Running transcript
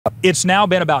It's now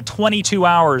been about 22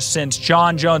 hours since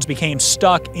John Jones became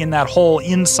stuck in that hole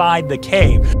inside the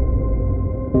cave.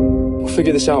 We'll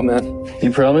figure this out, man.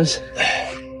 You promise?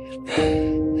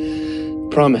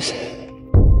 Promise.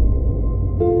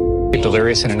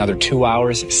 Delirious in another 2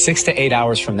 hours. 6 to 8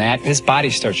 hours from that, his body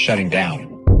starts shutting down.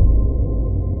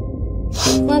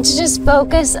 Let's just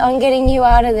focus on getting you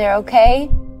out of there, okay?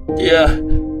 Yeah.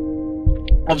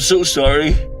 I'm so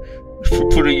sorry for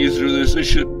putting you through this. I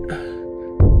should.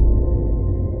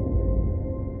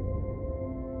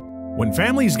 When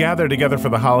families gather together for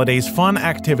the holidays, fun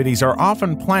activities are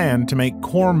often planned to make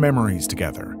core memories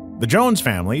together. The Jones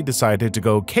family decided to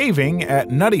go caving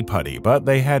at Nutty Putty, but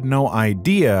they had no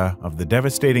idea of the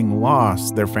devastating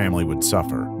loss their family would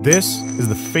suffer. This is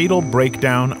the fatal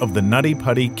breakdown of the Nutty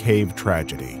Putty Cave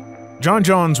tragedy. John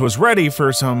Jones was ready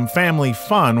for some family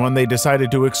fun when they decided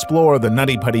to explore the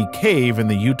Nutty Putty Cave in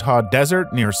the Utah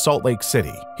desert near Salt Lake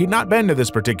City. He'd not been to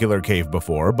this particular cave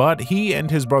before, but he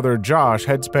and his brother Josh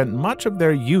had spent much of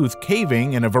their youth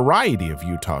caving in a variety of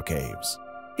Utah caves.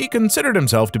 He considered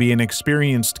himself to be an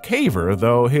experienced caver,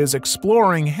 though his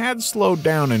exploring had slowed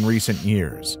down in recent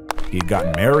years. He'd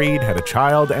gotten married, had a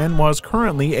child, and was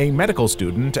currently a medical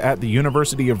student at the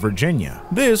University of Virginia.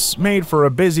 This made for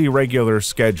a busy regular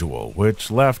schedule,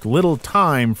 which left little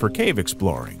time for cave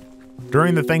exploring.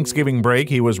 During the Thanksgiving break,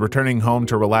 he was returning home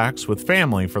to relax with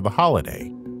family for the holiday.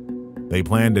 They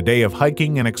planned a day of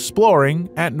hiking and exploring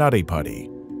at Nutty Putty,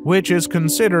 which is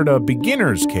considered a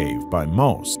beginner's cave by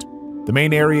most. The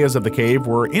main areas of the cave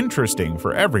were interesting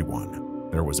for everyone.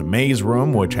 There was a maze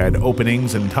room which had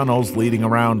openings and tunnels leading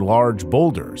around large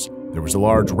boulders. There was a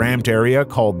large ramped area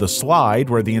called the Slide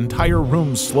where the entire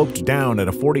room sloped down at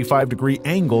a 45-degree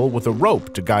angle with a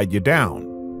rope to guide you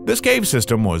down. This cave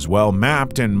system was well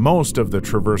mapped in most of the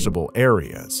traversable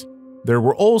areas. There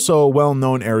were also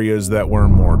well-known areas that were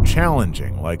more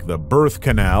challenging, like the birth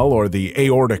canal or the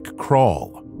aortic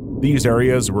crawl. These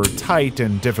areas were tight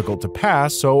and difficult to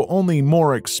pass, so only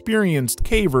more experienced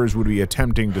cavers would be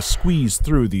attempting to squeeze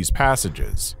through these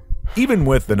passages. Even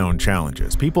with the known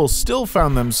challenges, people still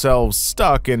found themselves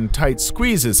stuck in tight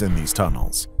squeezes in these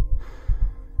tunnels.